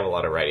 but they have a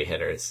lot of righty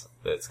hitters.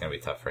 That's going to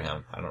be tough for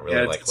him. I don't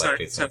really like lefties.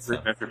 It's not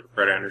great matchup for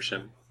Brett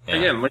Anderson. Yeah.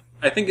 Again,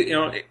 I think,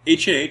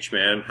 H&H,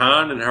 man.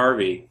 Hahn and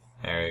Harvey.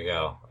 There you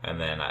go. And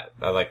then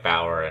I like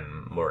Bauer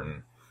and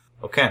Morton.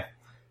 Okay.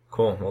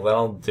 Cool. Well,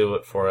 that'll do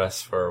it for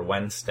us for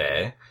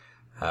Wednesday.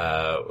 We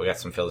got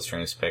some Field of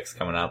Streams picks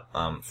coming up.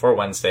 For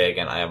Wednesday,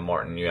 again, I have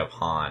Morton, you have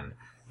Hahn.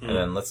 And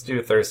then let's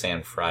do Thursday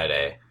and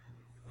Friday.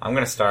 I'm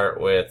going to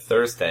start with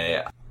Thursday.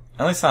 I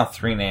only saw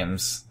 3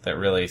 names that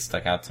really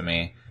stuck out to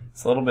me.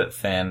 It's a little bit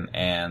thin,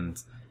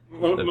 and...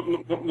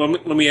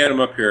 Let me add them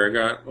up here. I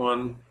got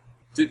one.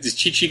 Does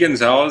Chichi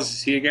Gonzalez,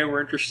 is he a guy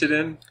we're interested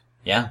in?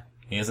 Yeah,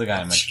 he is a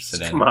guy I'm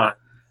interested in. Come on.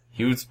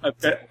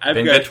 I've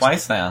been good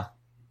twice now.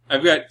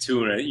 I've got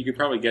 2 in it. You can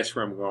probably guess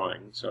where I'm going,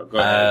 so go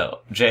ahead.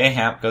 J.A.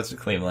 Happ goes to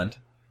Cleveland,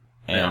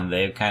 and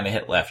they've kind of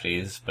hit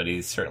lefties, but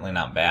he's certainly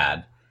not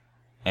bad.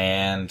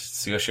 And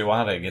Tsuyoshi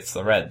Wada gets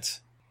the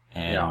Reds.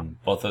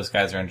 And both those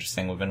guys are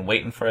interesting. We've been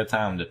waiting for a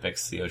time to pick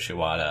Tsuyoshi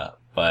Wada,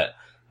 but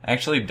I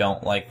actually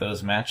don't like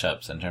those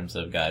matchups in terms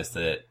of guys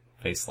that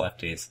face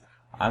lefties.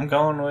 I'm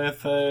going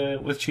with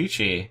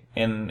Chi-Chi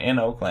in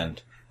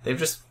Oakland. They've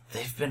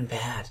been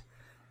bad.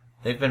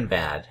 They've been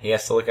bad. He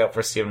has to look out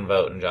for Stephen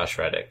Vogt and Josh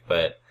Reddick,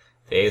 but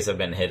the A's have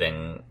been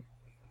hitting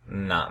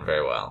not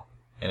very well,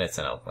 and it's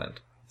in Oakland.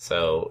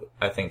 So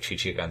I think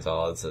Chichi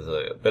Gonzalez is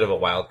a bit of a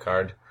wild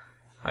card.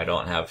 I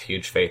don't have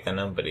huge faith in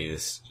him, but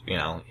he's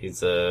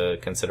a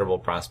considerable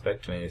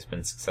prospect, and he's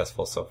been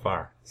successful so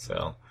far.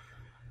 So,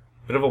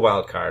 bit of a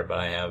wild card, but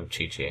I have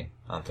Chi-Chi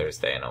on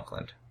Thursday in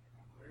Oakland.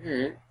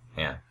 Mm-hmm.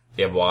 Yeah.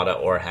 Do you have Wada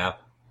or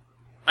Happ?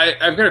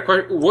 I've got a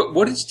question.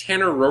 What is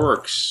Tanner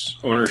Roark's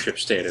ownership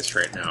status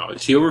right now?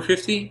 Is he over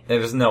 50?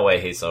 There's no way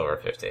he's over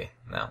 50.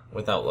 No.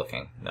 Without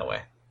looking. No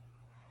way.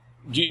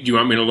 Do you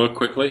want me to look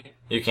quickly?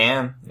 You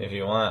can, if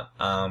you want.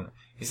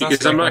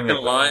 Because I'm not going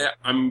to lie,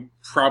 I'm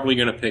probably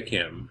going to pick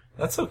him.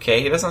 That's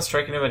okay. He doesn't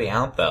strike anybody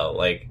out, though.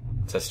 Like,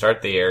 to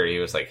start the year, he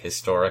was like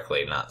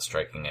historically not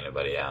striking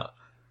anybody out.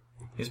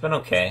 He's been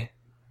okay.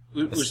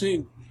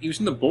 Wasn't he was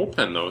in the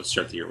bullpen, though, to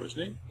start the year,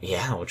 wasn't he?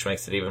 Yeah, which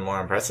makes it even more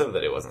impressive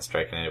that he wasn't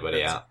striking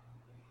anybody out.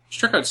 He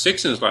struck out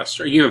 6 in his last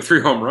start. You have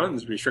 3 home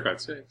runs, but he struck out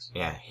 6.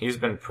 Yeah, he's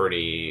been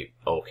pretty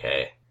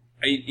okay.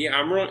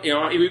 I'm rolling.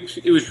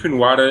 It was between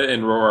Wada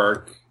and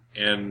Roark,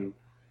 and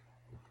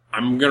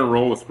I'm gonna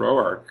roll with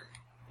Roark.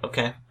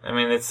 Okay. I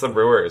mean, it's the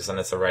Brewers, and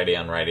it's a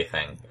righty-on-righty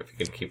thing. If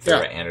you can keep the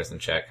right-handers in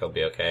check, he'll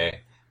be okay.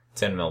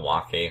 It's in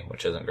Milwaukee,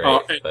 which isn't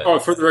great.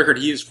 For the record,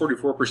 he is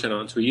 44%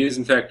 on, so he is,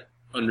 in fact,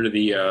 under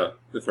the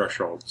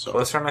threshold. So.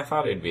 Closer than I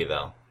thought he'd be,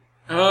 though.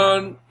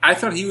 I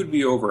thought he would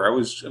be over. I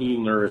was a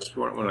little nervous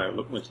when I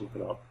went to look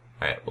it up.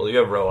 Alright, well, you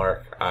have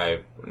Roark.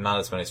 Not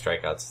as many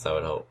strikeouts as I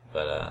would hope,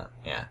 but,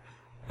 yeah.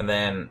 And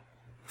then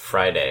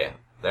Friday.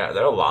 There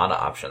are a lot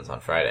of options on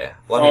Friday.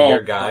 A lot of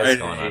your guys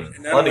going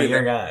on. A lot of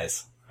your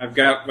guys. I've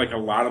got, like, a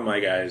lot of my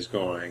guys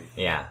going.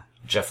 Yeah.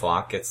 Jeff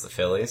Locke gets the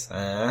Phillies.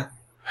 Drew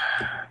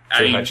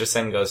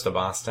Hutchison goes to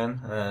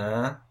Boston.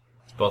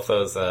 Both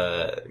those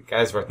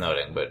guys worth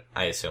noting, but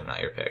I assume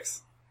not your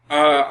picks.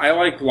 I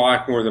like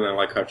Locke more than I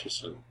like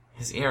Hutchison.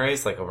 His ERA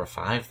is like over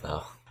 5,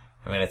 though.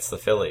 I mean, it's the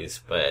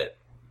Phillies, but...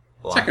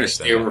 It's not going to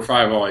stay over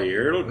 5 all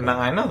year. No,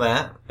 I know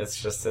that.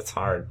 It's just, it's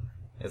hard.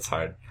 It's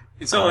hard.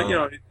 It's all, you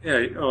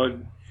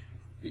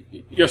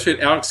also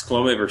had Alex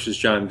Colome versus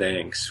John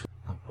Danks.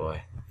 Oh,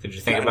 boy. Did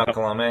you think about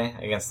Colome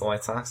against the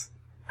White Sox?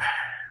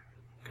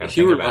 If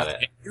you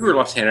were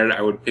left-handed,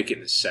 I would pick it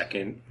in a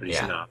second, but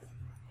he's not.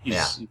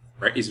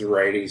 He's a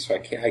righty, so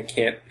I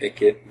can't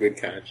pick it.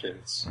 Good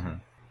conscience. Mm-hmm.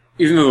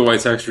 Even though the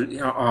White Sox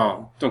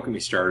are, don't get me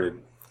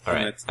started. All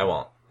right, I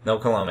won't. No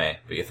Colome,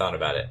 but you thought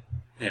about it.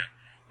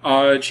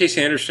 Yeah. Chase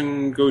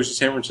Anderson goes to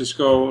San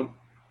Francisco.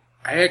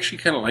 I actually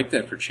kind of like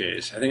that for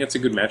Chase. I think that's a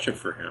good matchup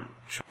for him.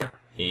 Sure.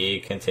 He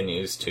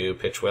continues to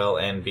pitch well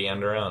and be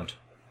under-owned.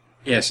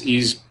 Yes,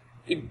 he's...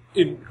 at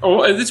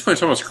this point,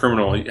 it's almost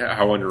criminal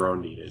how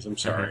under-owned he is. I'm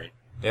sorry.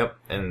 Mm-hmm. Yep,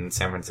 in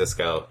San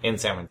Francisco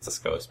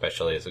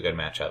especially, is a good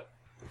matchup.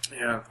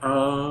 Yeah.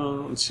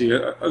 Let's see.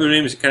 Other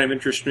names that kind of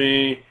interest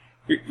me.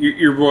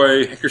 Your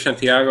boy Hector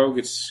Santiago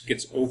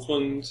gets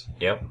Oakland.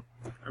 Yep.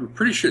 I'm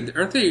pretty sure,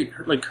 aren't they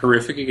like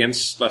horrific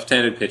against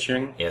left-handed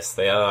pitching? Yes,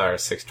 they are.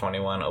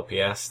 621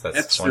 OPS.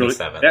 That's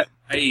 27th.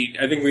 Really,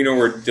 I think we know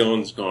where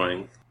Dylan's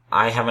going.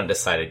 I haven't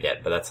decided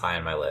yet, but that's high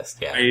on my list.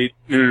 Yeah.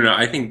 No.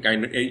 I think I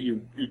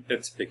know,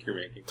 that's the pick you're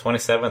making.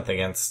 27th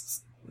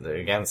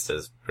against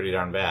is pretty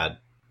darn bad.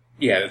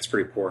 Yeah, that's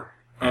pretty poor.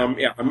 I'm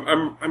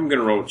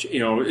gonna roll.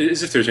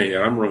 As if there's any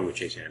doubt, I'm rolling with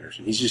Chase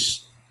Anderson.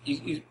 He's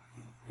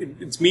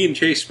it's me and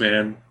Chase,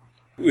 man.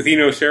 With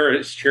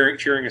Sarah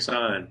cheering us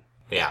on.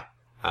 Yeah.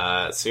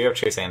 So you have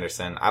Chase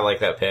Anderson. I like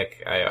that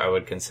pick. I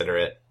would consider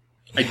it.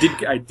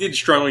 I did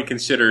strongly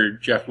consider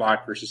Jeff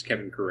Locke versus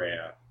Kevin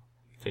Correa.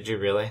 Did you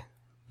really?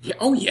 Yeah.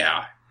 Oh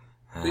yeah.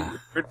 The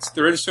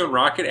Redstone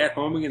Rocket at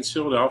home against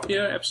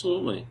Philadelphia.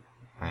 Absolutely.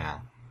 Yeah.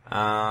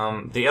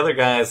 The other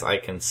guys I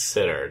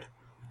considered.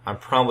 I'm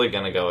probably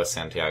going to go with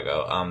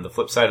Santiago. The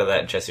flip side of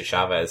that, Jesse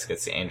Chavez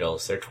gets the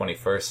Angels. They're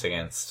 21st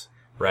against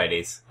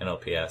righties in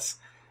OPS,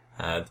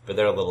 but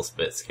they're a little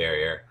bit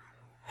scarier.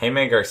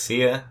 Jaime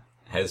Garcia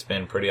has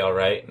been pretty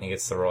alright, and he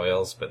gets the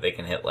Royals, but they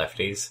can hit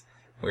lefties,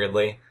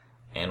 weirdly.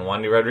 And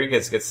Wandy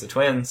Rodriguez gets the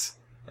Twins,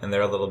 and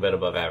they're a little bit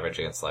above average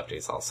against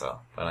lefties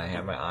also. But I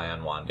have my eye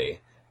on Wandy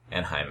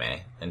and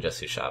Jaime and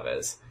Jesse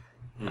Chavez.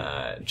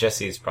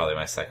 Jesse's probably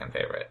my second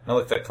favorite. I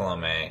looked at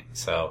Colome,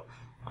 so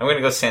I'm going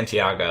to go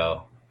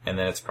Santiago, and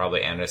then it's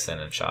probably Anderson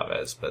and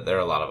Chavez, but there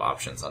are a lot of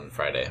options on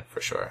Friday for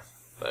sure.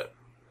 But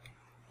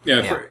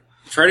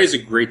Friday's a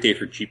great day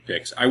for cheap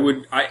picks.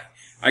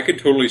 I could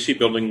totally see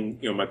building,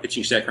 my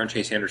pitching stack around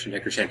Chase Anderson,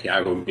 Hector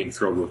Santiago, and being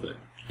thrilled with it.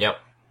 Yep.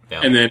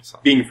 And then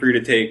being free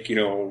to take, a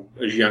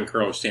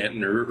Giancarlo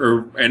Stanton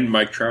and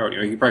Mike Trout.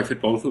 You could probably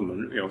fit both of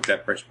them, at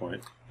that price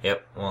point.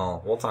 Yep.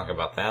 Well, we'll talk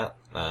about that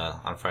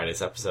on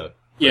Friday's episode.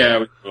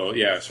 Yeah, well,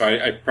 yeah. So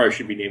I probably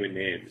should be naming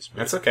names. But.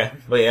 That's okay.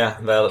 But yeah,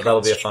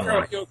 that'll be a fun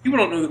one. People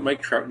don't know that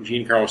Mike Trout and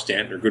Giancarlo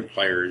Stanton are good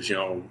players.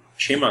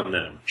 Shame on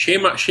them.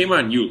 Shame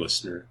on you,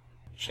 listener.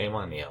 Shame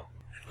on you.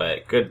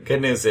 But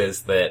good news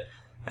is that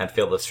at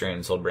Field of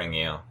Streams will bring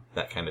you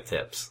that kind of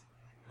tips,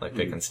 like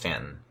picking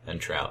Stanton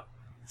and Trout.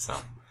 So,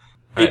 all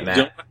right,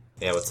 Matt.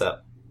 Yeah, what's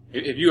up?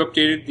 Have you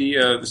updated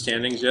the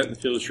standings yet in the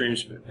Field of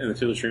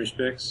Streams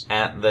picks?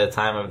 At the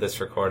time of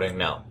this recording,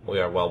 no. We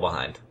are well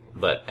behind.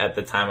 But at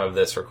the time of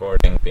this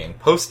recording being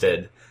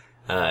posted,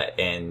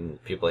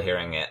 and people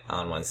hearing it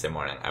on Wednesday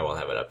morning, I will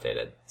have it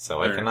updated.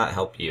 So I cannot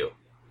help you,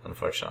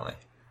 unfortunately.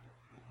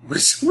 What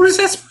is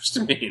that supposed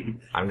to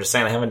mean? I'm just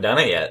saying I haven't done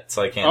it yet,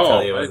 so I can't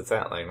tell you what it's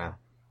at like now.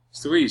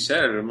 It's the way you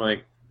said it. I'm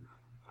like...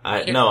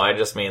 No, I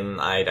just mean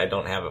I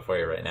don't have it for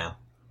you right now.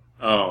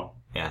 Oh.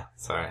 Yeah,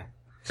 sorry.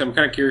 So I'm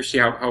kind of curious to see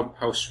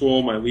how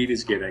swole my lead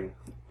is getting.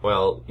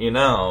 Well,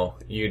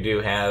 you do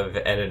have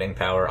editing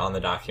power on the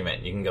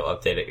document. You can go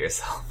update it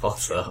yourself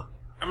also.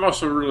 I'm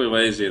also really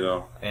lazy,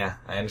 though. Yeah,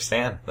 I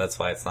understand. That's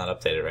why it's not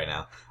updated right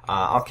now.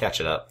 I'll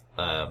catch it up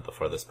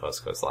before this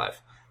post goes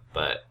live.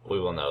 but we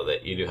will know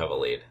that you do have a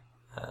lead.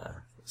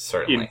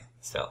 Certainly,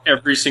 still.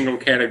 Every single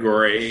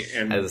category,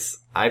 and as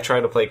I try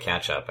to play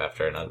catch up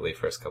after an ugly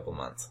first couple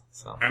months.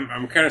 So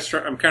I'm kind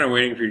of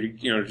waiting for you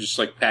to, just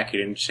like pack it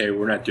in and say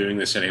we're not doing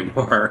this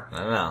anymore. I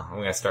don't know. I'm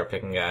gonna start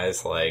picking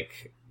guys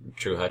like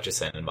Drew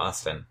Hutchison in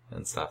Boston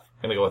and stuff.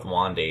 I'm gonna go with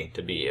Wandy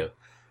to beat you,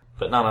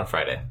 but not on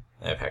Friday.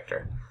 I have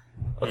Hector.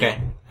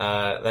 Okay,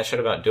 that should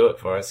about do it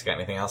for us. You got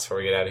anything else before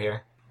we get out of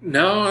here?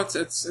 No,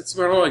 that's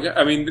about all I got.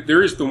 I mean,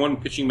 there is the one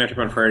pitching matchup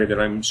on Friday that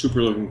I'm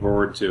super looking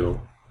forward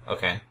to.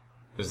 Okay.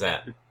 Who's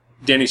that?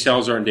 Danny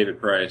Salazar and David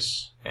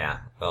Price. Yeah,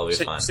 that'll be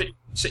fun.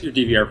 Set your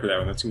DVR for that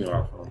one. That's going to be a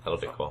lot of fun. That'll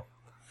be cool.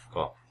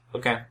 Cool.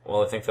 Okay,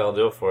 well, I think that'll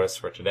do it for us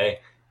for today.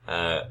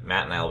 Matt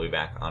and I will be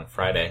back on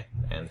Friday,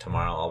 and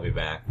tomorrow I'll be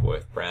back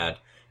with Brad.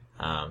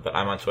 But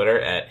I'm on Twitter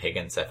at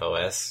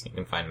HigginsFOS. You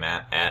can find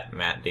Matt at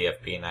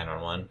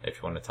MattDFP911 if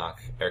you want to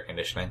talk air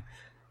conditioning.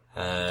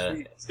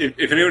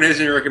 If anyone has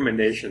any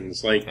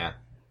recommendations, yeah.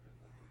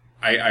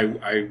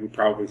 I would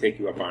probably take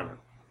you up on it.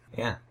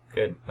 Yeah,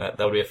 good. That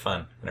would be a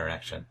fun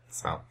interaction.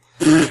 So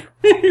I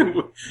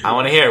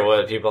want to hear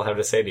what people have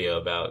to say to you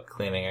about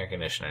cleaning air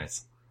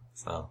conditioners.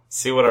 So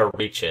see what our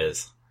reach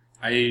is.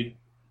 I'm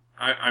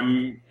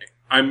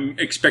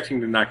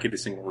expecting to not get a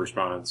single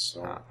response.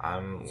 So.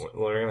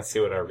 We're gonna see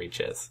what our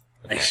reach is.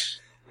 Okay.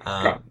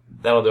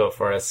 That'll do it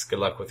for us. Good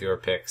luck with your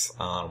picks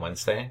on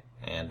Wednesday,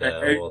 and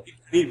I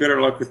need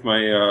better luck with my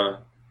air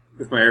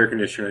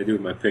conditioner than I do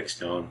with my picks,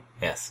 Dylan.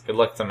 Yes, good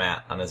luck to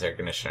Matt on his air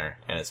conditioner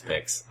and his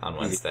picks on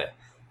Wednesday.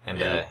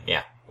 And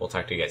we'll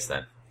talk to you guys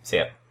then. See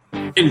ya.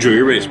 Enjoy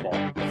your baseball.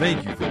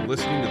 Thank you for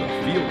listening to the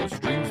Field of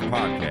Streams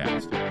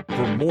podcast.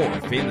 For more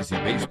fantasy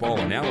baseball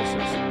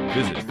analysis,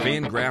 visit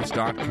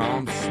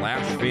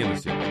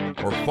fangraphs.com/fantasy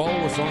or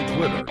follow us on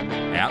Twitter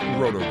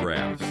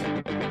 @Rotographs.